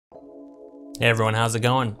Hey everyone, how's it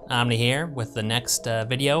going? Omni here with the next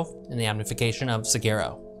video in the omnification of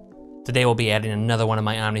Sekiro. Today we'll be adding another one of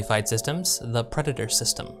my Omnified systems, the Predator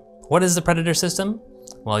system. What is the Predator system?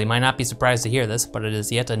 Well, you might not be surprised to hear this, but it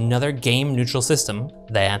is yet another game-neutral system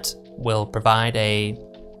that will provide a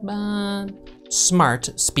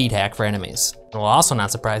smart speed hack for enemies. It will also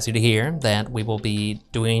not surprise you to hear that we will be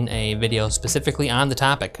doing a video specifically on the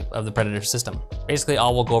topic of the Predator system. Basically,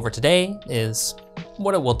 all we'll go over today is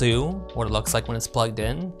what it will do, what it looks like when it's plugged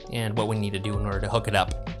in, and what we need to do in order to hook it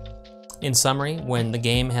up. In summary, when the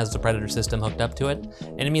game has the Predator system hooked up to it,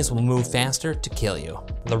 enemies will move faster to kill you.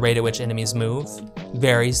 The rate at which enemies move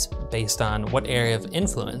varies based on what area of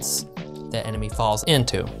influence that enemy falls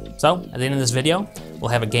into. So, at the end of this video, we'll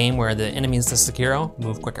have a game where the enemies to Sekiro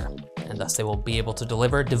move quicker, and thus they will be able to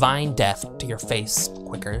deliver divine death to your face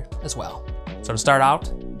quicker as well. So to start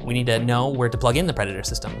out, we need to know where to plug in the Predator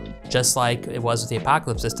system. Just like it was with the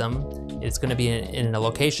Apocalypse system, it's going to be in a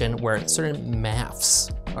location where certain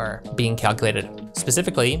maths are being calculated.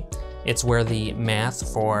 Specifically, it's where the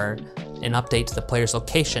math for an update to the player's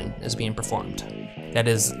location is being performed. That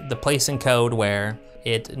is the place in code where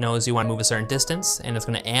it knows you want to move a certain distance, and it's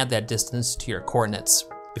going to add that distance to your coordinates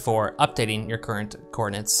before updating your current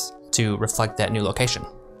coordinates to reflect that new location.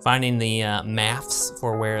 Finding the maths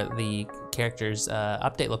for where the character's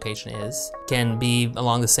update location is can be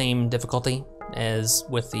along the same difficulty as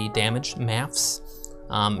with the damage maths.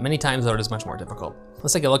 Many times though it is much more difficult.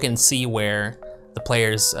 Let's take a look and see where the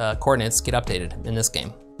player's coordinates get updated in this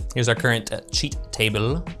game. Here's our current cheat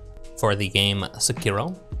table for the game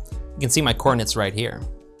Sekiro. You can see my coordinates right here.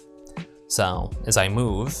 So as I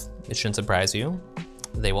move, it shouldn't surprise you,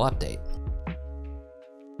 they will update.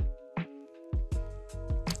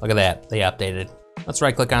 Look at that, they updated. Let's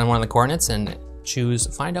right click on one of the coordinates and choose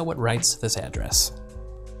find out what writes this address.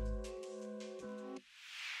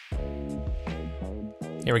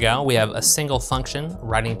 Here we go, we have a single function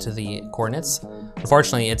writing to the coordinates.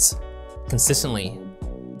 Unfortunately, it's consistently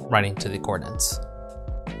writing to the coordinates.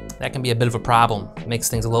 That can be a bit of a problem, it makes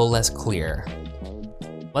things a little less clear.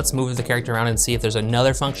 Let's move the character around and see if there's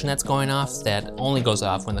another function that's going off that only goes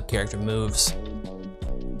off when the character moves.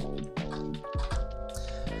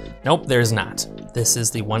 Nope, there's not. This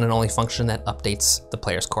is the one and only function that updates the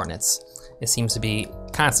player's coordinates. It seems to be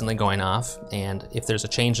constantly going off, and if there's a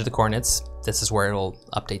change to the coordinates, this is where it will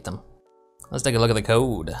update them. Let's take a look at the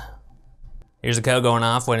code. Here's the code going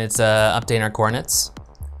off when it's updating our coordinates.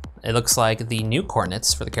 It looks like the new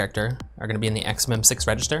coordinates for the character are going to be in the XMM6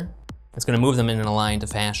 register. It's going to move them in an aligned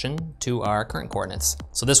fashion to our current coordinates.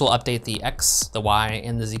 So this will update the X, the Y,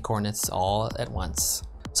 and the Z coordinates all at once.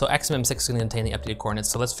 So XMM6 is going to contain the updated coordinates,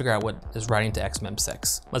 so let's figure out what is writing to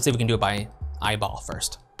XMM6. Let's see if we can do it by eyeball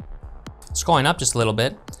first. Scrolling up just a little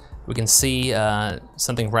bit, we can see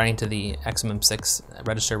something writing to the XMM6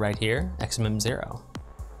 register right here, XMM0.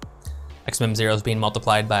 XMM0 is being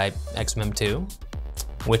multiplied by XMM2,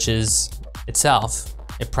 which is itself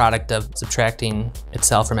a product of subtracting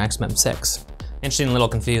itself from XMM6. Interesting, a little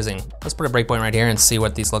confusing. Let's put a breakpoint right here and see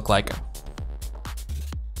what these look like.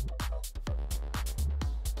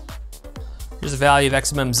 Here's the value of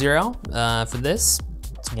XMM0 for this.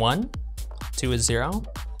 It's 1, 2 is 0.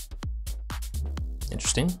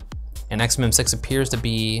 Interesting. And XMM6 appears to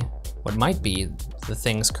be what might be the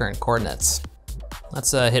thing's current coordinates.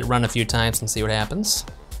 Let's hit run a few times and see what happens.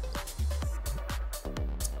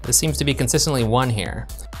 This seems to be consistently 1 here.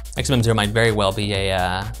 XMM0 might very well be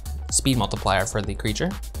a speed multiplier for the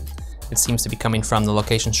creature. It seems to be coming from the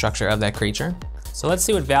location structure of that creature. So let's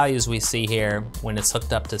see what values we see here when it's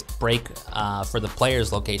hooked up to break for the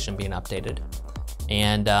player's location being updated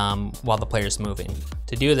and while the player's moving.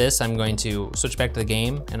 To do this, I'm going to switch back to the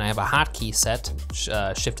game, and I have a hotkey set,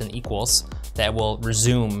 shift and equals, that will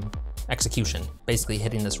resume execution, basically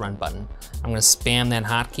hitting this run button. I'm going to spam that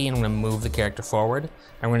hotkey and I'm going to move the character forward.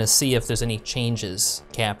 I'm going to see if there's any changes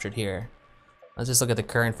captured here. Let's just look at the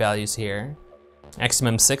current values here.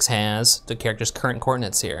 XMM6 has the character's current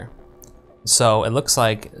coordinates here. So it looks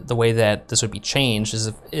like the way that this would be changed is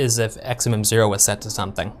if XMM0 was set to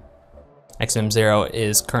something. XMM0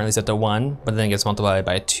 is currently set to 1, but then it gets multiplied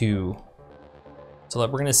by 2. So we're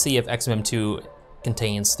going to see if XMM2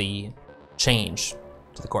 contains the change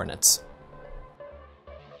to the coordinates.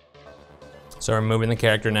 So we're moving the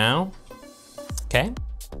character now. Okay,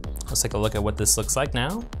 let's take a look at what this looks like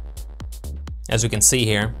now. As we can see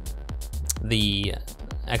here, the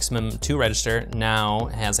XMM2 register now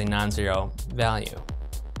has a non-zero value.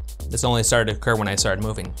 This only started to occur when I started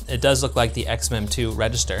moving. It does look like the XMM2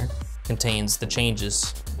 register contains the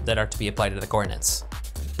changes that are to be applied to the coordinates.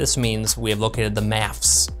 This means we have located the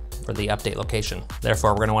maths for the update location.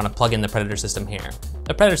 Therefore, we're going to want to plug in the predator system here.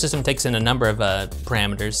 The predator system takes in a number of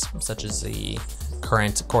parameters, such as the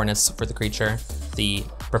current coordinates for the creature, the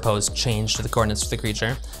proposed change to the coordinates for the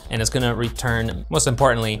creature, and it's going to return, most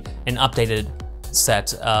importantly, an updated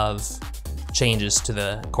set of changes to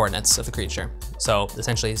the coordinates of the creature. So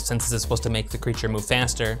essentially, since this is supposed to make the creature move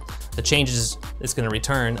faster, the changes it's going to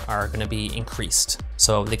return are going to be increased.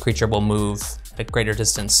 So the creature will move a greater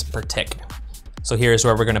distance per tick. So here's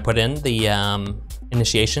where we're going to put in the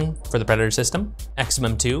initiation for the predator system.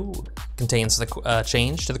 XMM2 contains the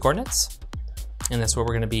change to the coordinates, and that's what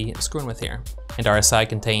we're going to be screwing with here. And RSI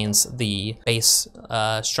contains the base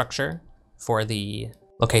structure for the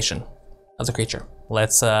location of the creature.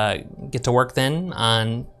 Let's get to work then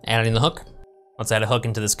on adding the hook. Let's add a hook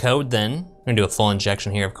into this code then. We're gonna do a full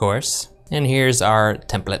injection here, of course. And here's our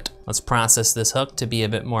template. Let's process this hook to be a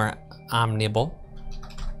bit more omniable.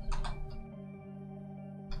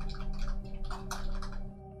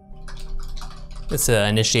 This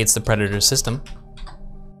initiates the predator system.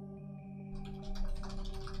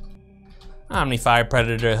 Omnified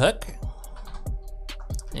predator hook.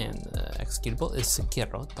 And the executable is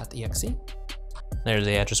Sekiro.exe. There's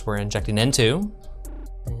the address we're injecting into.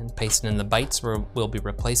 And pasting in the bytes we'll be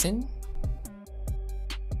replacing.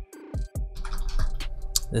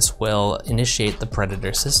 This will initiate the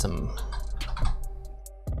predator system.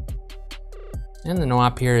 And the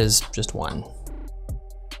no-op here is just 1.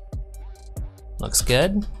 Looks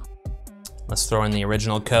good. Let's throw in the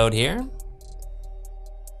original code here.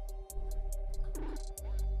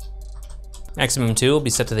 XMM2 will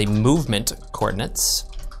be set to the movement coordinates.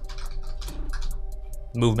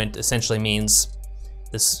 Movement essentially means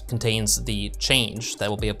this contains the change that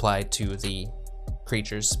will be applied to the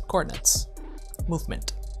creature's coordinates.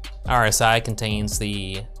 Movement. RSI contains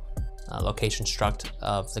the location struct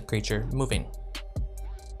of the creature moving.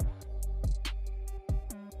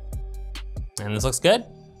 And this looks good.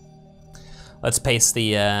 Let's paste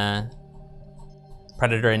the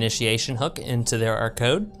predator initiation hook into our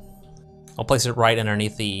code. I'll place it right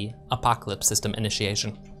underneath the apocalypse system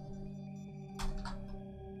initiation.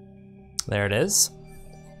 There it is.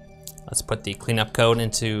 Let's put the cleanup code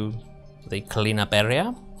into the cleanup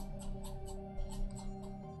area.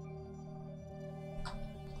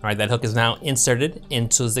 All right, that hook is now inserted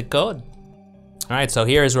into the code. All right, so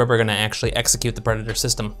here is where we're gonna actually execute the predator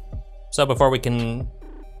system. So before we can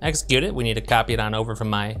execute it, we need to copy it on over from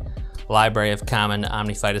my library of common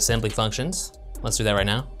Omnified assembly functions. Let's do that right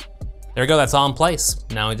now. There we go, that's all in place.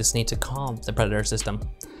 Now we just need to call the predator system.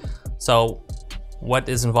 So what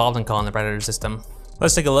is involved in calling the predator system?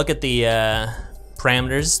 Let's take a look at the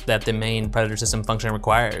parameters that the main predator system function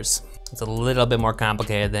requires. It's a little bit more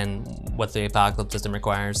complicated than what the apocalypse system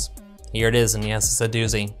requires. Here it is, and yes, it's a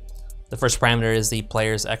doozy. The first parameter is the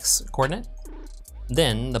player's X coordinate,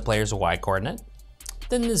 then the player's Y coordinate,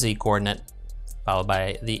 then the Z coordinate, followed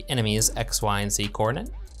by the enemy's X, Y, and Z coordinate.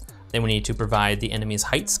 Then we need to provide the enemy's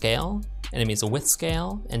height scale, enemy's width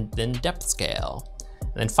scale, and then depth scale.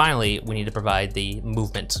 And then finally, we need to provide the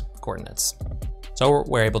movement coordinates. So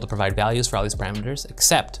we're able to provide values for all these parameters,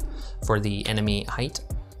 except for the enemy height,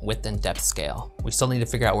 width, and depth scale. We still need to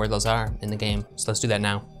figure out where those are in the game, so let's do that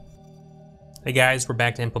now. Hey guys, we're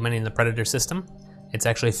back to implementing the predator system. It's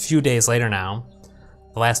actually a few days later now.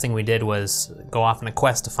 The last thing we did was go off on a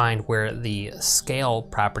quest to find where the scale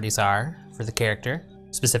properties are for the character,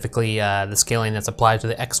 specifically the scaling that's applied to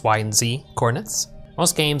the X, Y, and Z coordinates.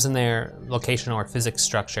 Most games in their location or physics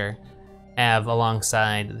structure have,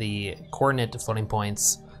 alongside the coordinate floating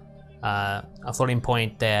points, a floating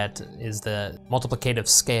point that is the multiplicative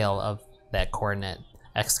scale of that coordinate,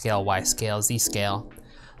 X scale, Y scale, Z scale.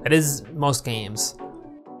 That is most games.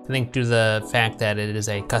 I think due to the fact that it is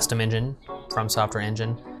a custom engine, from software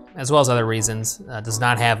engine, as well as other reasons, does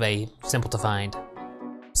not have a simple defined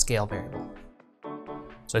scale variable.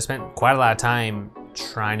 So I spent quite a lot of time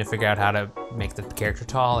trying to figure out how to make the character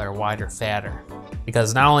taller, wider, fatter.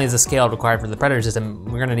 Because not only is the scale required for the predator system,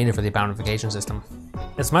 we're gonna need it for the boundification system.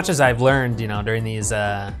 As much as I've learned, during this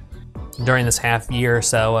half year or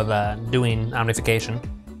so of doing omnification,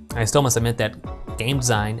 I still must admit that game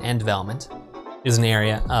design and development is an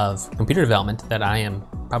area of computer development that I am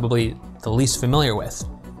probably the least familiar with.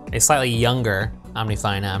 A slightly younger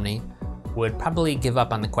Omnifying Omni would probably give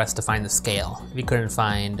up on the quest to find the scale if he couldn't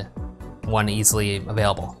find one easily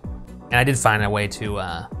available. And I did find a way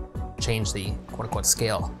to change the quote-unquote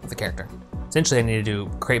scale of the character. Essentially, I needed to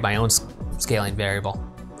create my own scaling variable.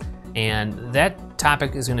 And that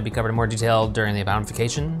topic is going to be covered in more detail during the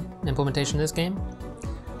boundification implementation of this game.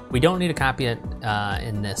 We don't need to copy it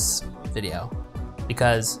in this video,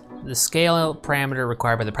 because the scale parameter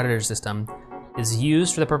required by the predator system is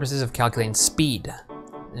used for the purposes of calculating speed,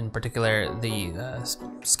 in particular the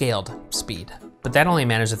scaled speed. But that only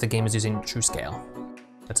matters if the game is using true scale.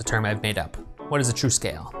 That's a term I've made up. What is a true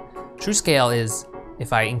scale? True scale is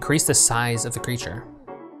if I increase the size of the creature,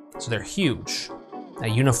 so they're huge, a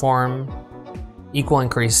uniform, equal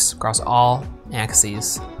increase across all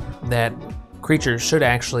axes, that creatures should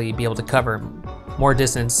actually be able to cover more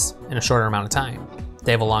distance in a shorter amount of time.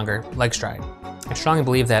 They have a longer leg stride. I strongly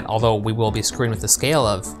believe that although we will be screwing with the scale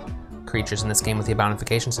of creatures in this game with the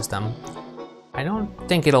bountification system, I don't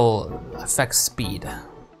think it'll affect speed.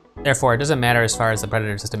 Therefore, it doesn't matter as far as the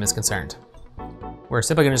predator system is concerned. We're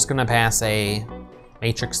simply just gonna pass a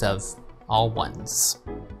matrix of all ones.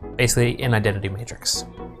 Basically an identity matrix.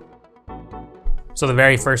 So the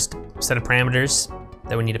very first set of parameters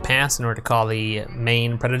that we need to pass in order to call the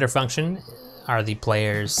main predator function are the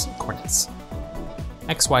player's coordinates.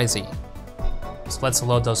 X, Y, Z. So let's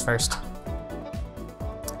load those first.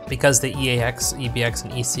 Because the EAX, EBX,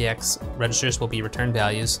 and ECX registers will be return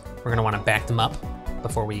values, we're gonna wanna back them up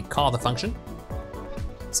before we call the function,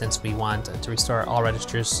 since we want to restore all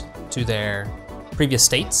registers to their previous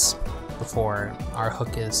states before our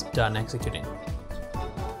hook is done executing.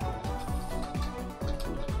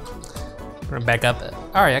 We're gonna back up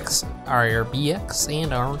RX, RBX,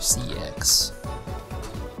 and RCX.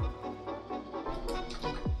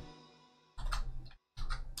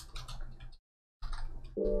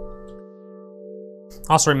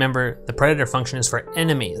 Also remember, the predator function is for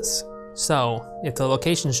enemies. So if the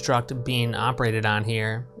location struct being operated on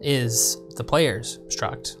here is the player's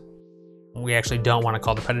struct, we actually don't want to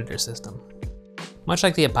call the predator system. Much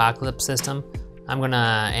like the apocalypse system, I'm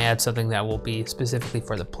gonna add something that will be specifically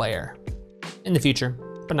for the player in the future,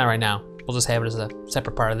 but not right now. We'll just have it as a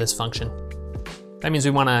separate part of this function. That means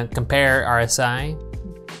we want to compare RSI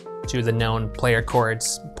to the known player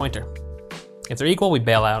coords pointer. If they're equal, we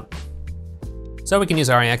bail out. So we can use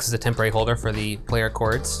REX as a temporary holder for the player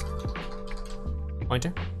coords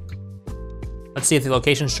pointer. Let's see if the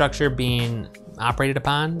location structure being operated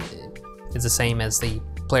upon is the same as the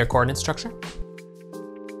player coordinate structure.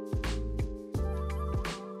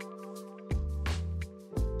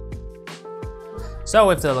 So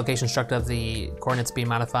if the location struct of the coordinates being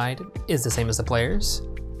modified is the same as the players,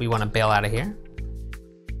 we want to bail out of here.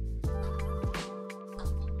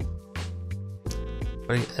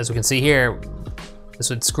 But as we can see here, this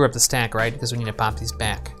would screw up the stack, right? Because we need to pop these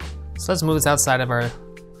back. So let's move this outside of our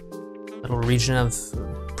little region of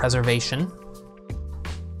preservation.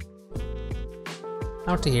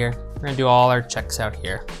 Out to here. We're gonna do all our checks out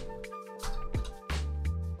here.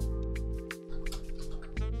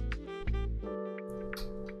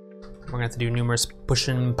 We're gonna have to do numerous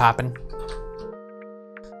pushing and popping.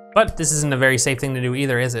 But this isn't a very safe thing to do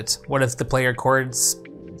either, is it? What if the player coords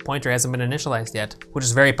pointer hasn't been initialized yet? Which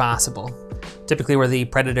is very possible. Typically where the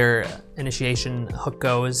predator initiation hook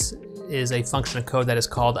goes is a function of code that is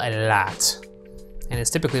called a lot. And it's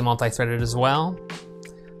typically multi-threaded as well.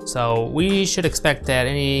 So we should expect that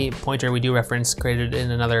any pointer we do reference created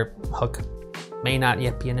in another hook may not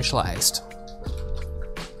yet be initialized.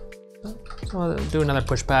 So we'll do another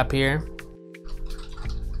push pop here.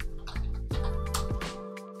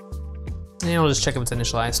 And we'll just check if it's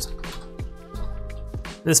initialized.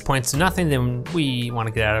 If this points to nothing, then we want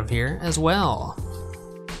to get out of here as well.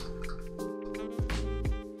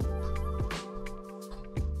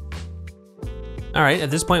 All right,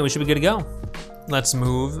 at this point we should be good to go. Let's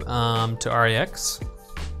move to REX,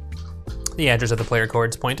 the address of the player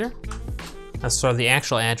coords pointer. Let's throw the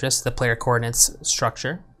actual address of the player coordinates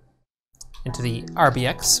structure into the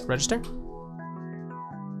RBX register.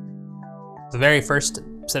 The very first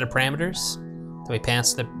set of parameters that we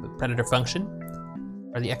pass the predator function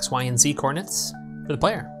are the X, Y, and Z coordinates for the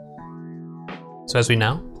player. So as we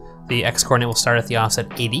know, the X coordinate will start at the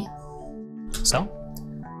offset 80. So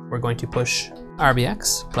we're going to push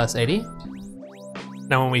RBX plus 80.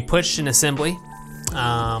 Now when we push in assembly,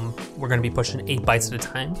 we're gonna be pushing 8 bytes at a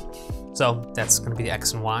time. So that's gonna be the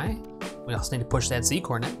X and Y. We also need to push that Z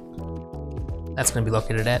coordinate. That's gonna be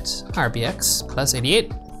located at RBX plus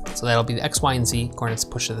 88. So that'll be the X, Y, and Z coordinates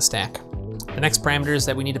pushed to the stack. The next parameters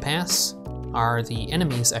that we need to pass are the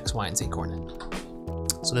enemy's X, Y, and Z coordinate.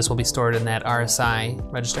 So this will be stored in that RSI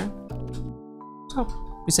register. So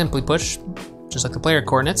we simply push, just like the player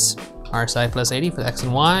coordinates, RSI plus 80 for the X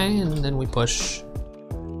and Y, and then we push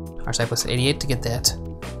RSI plus 88 to get that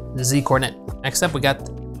the Z coordinate. Next up, we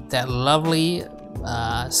got that lovely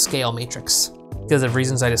scale matrix. Because of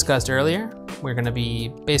reasons I discussed earlier, we're gonna be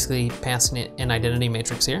basically passing it an identity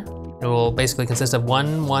matrix here. It will basically consist of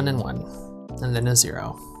 1, 1, and 1, and then a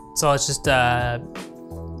 0. So let's just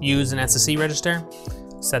use an SSE register,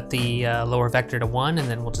 set the lower vector to 1, and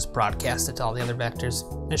then we'll just broadcast it to all the other vectors.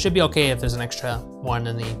 It should be okay if there's an extra 1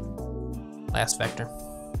 in the last vector.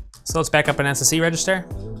 So let's back up an SSE register.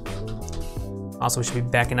 Also, we should be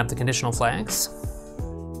backing up the conditional flags.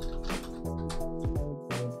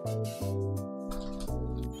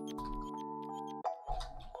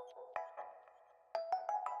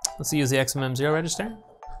 Let's use the XMM0 register.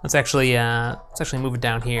 Let's actually move it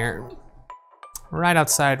down here, right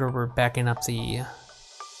outside where we're backing up the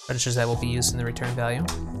registers that will be used in the return value.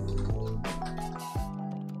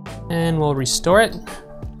 And we'll restore it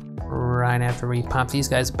right after we pop these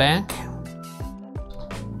guys back.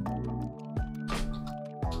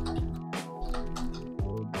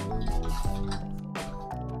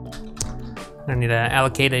 I need to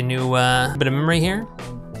allocate a new bit of memory here.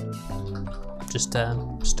 Just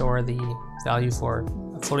store the value for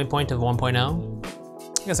a floating point of 1.0.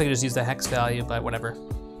 I guess I could just use the hex value, but whatever.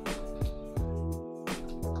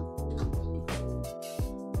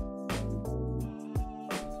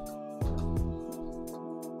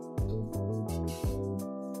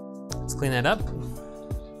 Let's clean that up.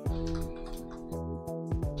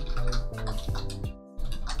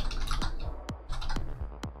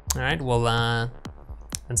 All right, we'll then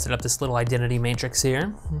set up this little identity matrix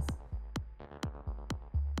here.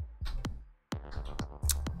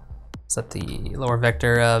 Set the lower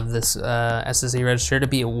vector of this SSE register to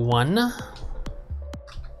be 1. And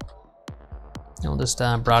we'll just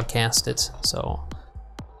broadcast it, so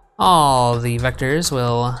all the vectors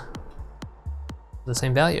will have the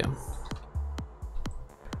same value.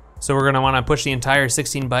 So we're gonna wanna push the entire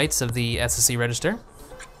 16 bytes of the SSE register.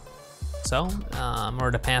 So in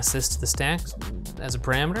order to pass this to the stack as a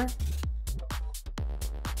parameter,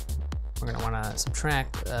 we're gonna wanna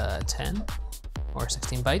subtract 10 or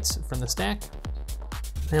 16 bytes from the stack.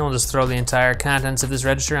 Then we'll just throw the entire contents of this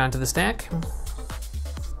register onto the stack.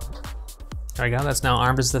 There we go, that's now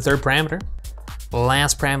armed as the third parameter.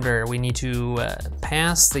 Last parameter, we need to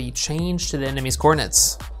pass the change to the enemy's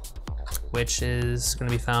coordinates, which is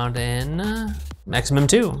gonna be found in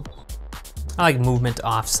XMM2. I like movement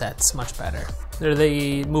offsets much better. They're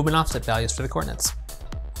the movement offset values for the coordinates.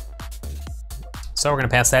 So we're gonna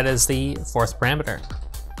pass that as the fourth parameter.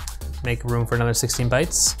 Make room for another 16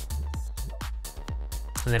 bytes.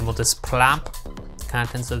 And then we'll just plop the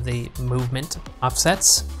contents of the movement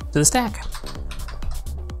offsets to the stack.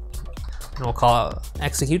 And we'll call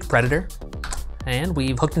execute predator. And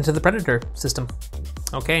we've hooked into the predator system.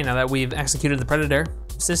 Okay, now that we've executed the predator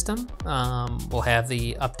system, we'll have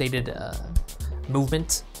the updated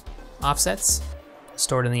movement offsets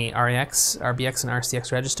stored in the REX, RBX, and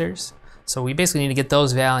RCX registers. So we basically need to get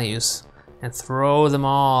those values and throw them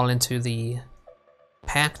all into the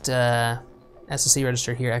packed SSE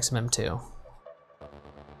register here, XMM2.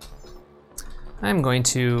 I'm going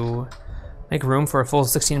to make room for a full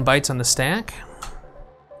 16 bytes on the stack.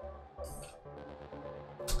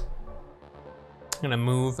 I'm gonna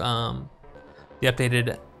move the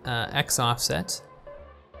updated X offset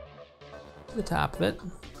to the top of it.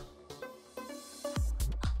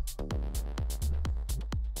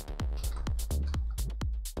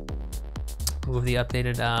 Move the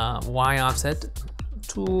updated Y offset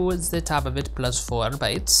towards the top of it plus 4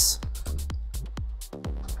 bytes.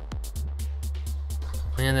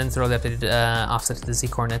 And then throw the updated offset to the Z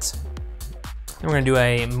coordinates. And we're gonna do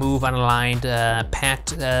a move unaligned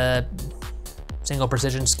packed single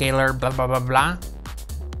precision scalar blah blah blah blah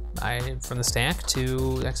from the stack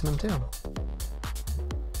to XMM2.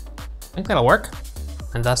 I think that'll work.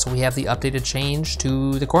 And thus we have the updated change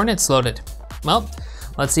to the coordinates loaded. Well,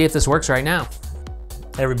 let's see if this works right now.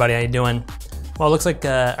 Hey everybody, how you doing? Well, it looks like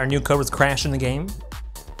our new code was crashing the game.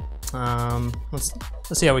 Let's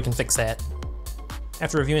see how we can fix that.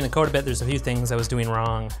 After reviewing the code a bit, there's a few things I was doing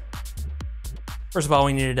wrong. First of all,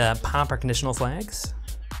 we needed to pop our conditional flags.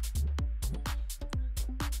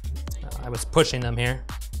 I was pushing them here,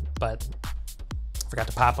 but forgot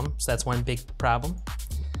to pop them, so that's one big problem.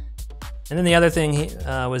 And then the other thing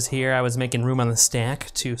was here, I was making room on the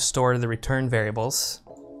stack to store the return variables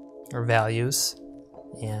or values,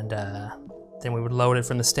 and then we would load it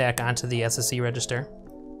from the stack onto the SSE register.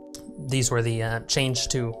 These were the change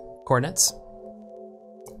to coordinates,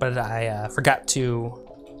 but I forgot to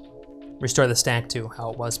restore the stack to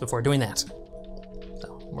how it was before doing that.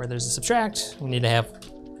 So where there's a subtract, we need to have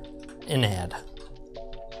an add.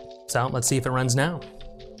 So let's see if it runs now.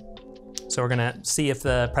 So we're gonna see if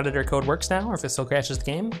the predator code works now or if it still crashes the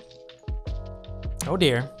game. Oh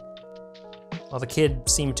dear. Well, the kid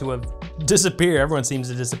seemed to have disappeared. Everyone seems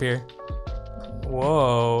to disappear.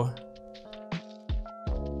 Whoa.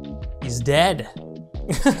 He's dead.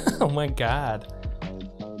 Oh my god.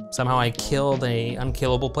 Somehow I killed a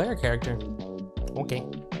unkillable player character. Okay.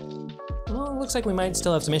 Well, it looks like we might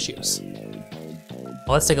still have some issues. Well,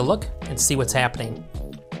 let's take a look and see what's happening.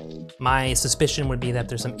 My suspicion would be that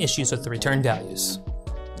there's some issues with the return values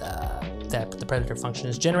that the predator function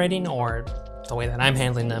is generating, or the way that I'm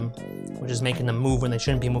handling them, which is making them move when they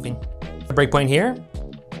shouldn't be moving. A breakpoint here,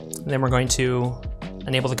 and then we're going to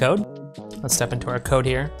enable the code. Let's step into our code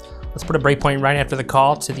here. Let's put a breakpoint right after the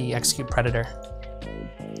call to the execute predator.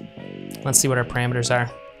 Let's see what our parameters are.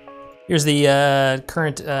 Here's the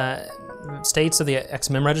current states of the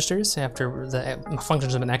XMM registers after the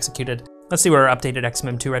functions have been executed. Let's see what our updated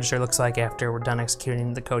XMM2 register looks like after we're done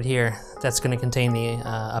executing the code here. That's going to contain the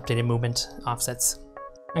updated movement offsets.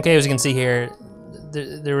 Okay, as you can see here,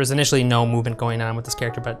 there was initially no movement going on with this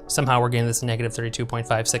character, but somehow we're getting this negative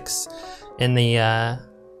 32.56 in the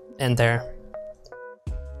end there.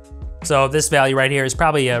 So this value right here is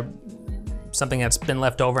probably something that's been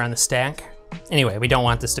left over on the stack. Anyway, we don't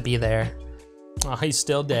want this to be there. Oh, he's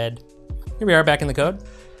still dead. Here we are back in the code.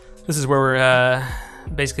 This is where we're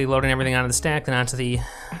basically loading everything onto the stack, then onto the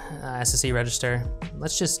SSE register.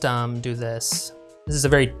 Let's just do this. This is a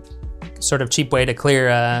very sort of cheap way to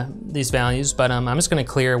clear these values, but I'm just gonna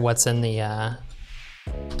clear what's in the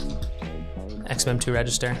XMM2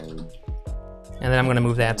 register. And then I'm gonna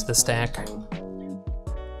move that to the stack.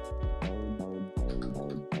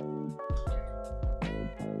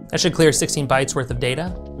 That should clear 16 bytes worth of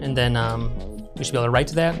data, and then we should be able to write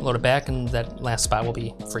to that, load it back, and that last spot will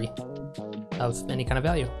be free of any kind of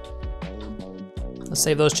value. Let's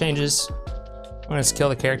save those changes. I'm gonna just kill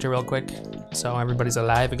the character real quick so everybody's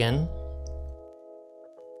alive again.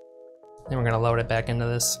 Then we're gonna load it back into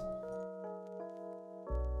this.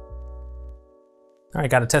 All right,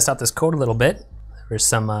 gotta test out this code a little bit. There's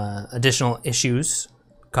some additional issues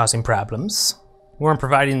causing problems. We weren't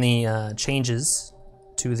providing the changes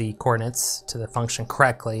to the coordinates to the function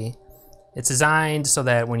correctly. It's designed so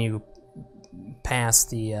that when you pass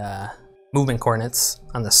the movement coordinates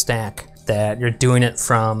on the stack, that you're doing it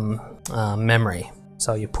from memory.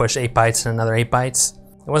 So you push 8 bytes and another 8 bytes.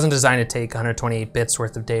 It wasn't designed to take 128 bits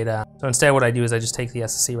worth of data. So instead what I do is I just take the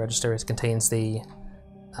SSE register. It contains the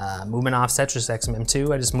movement offset, just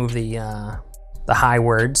XMM2. I just move the high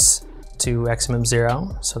words to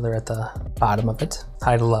XMM0, so they're at the bottom of it,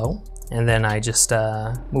 high to low. And then I just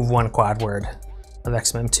move one quad word of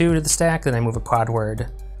XMM2 to the stack, then I move a quad word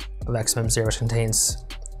of XMM0, which contains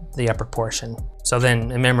the upper portion. So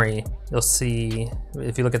then in memory, you'll see,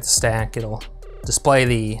 if you look at the stack, it'll display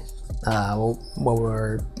the, what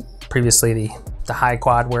were previously the high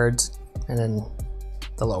quad words, and then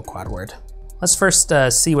the low quad word. Let's first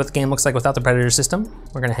see what the game looks like without the predator system.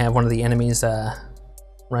 We're gonna have one of the enemies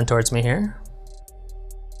run towards me here.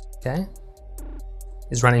 Okay.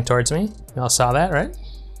 He's running towards me. You all saw that, right?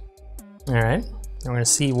 All right. We're gonna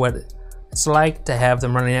see what it's like to have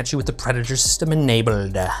them running at you with the predator system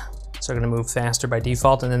enabled. So they're gonna move faster by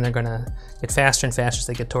default, and then they're gonna get faster and faster as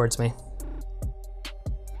they get towards me.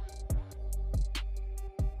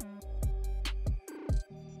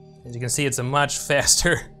 As you can see, it's a much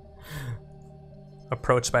faster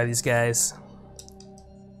approach by these guys.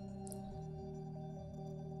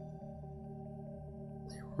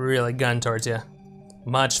 They really gun towards you.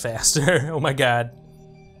 Much faster. Oh my god.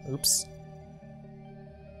 Oops.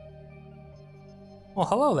 Well,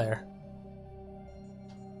 hello there.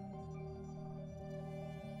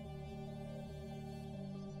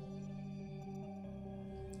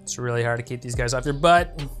 It's really hard to keep these guys off your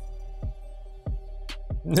butt.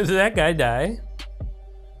 Did that guy die?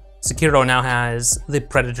 Sekiro now has the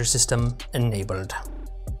predator system enabled,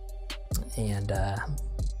 and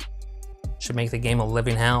should make the game a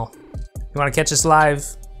living hell. If you want to catch us live,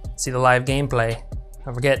 see the live gameplay,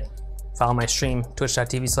 don't forget, follow my stream,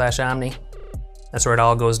 twitch.tv/omni. That's where it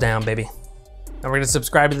all goes down, baby. Don't forget to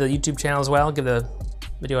subscribe to the YouTube channel as well. Give the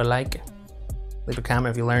video a like. Leave a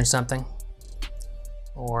comment if you learned something.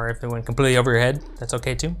 Or if it went completely over your head, that's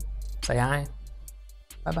okay too. Say hi.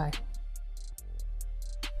 Bye-bye.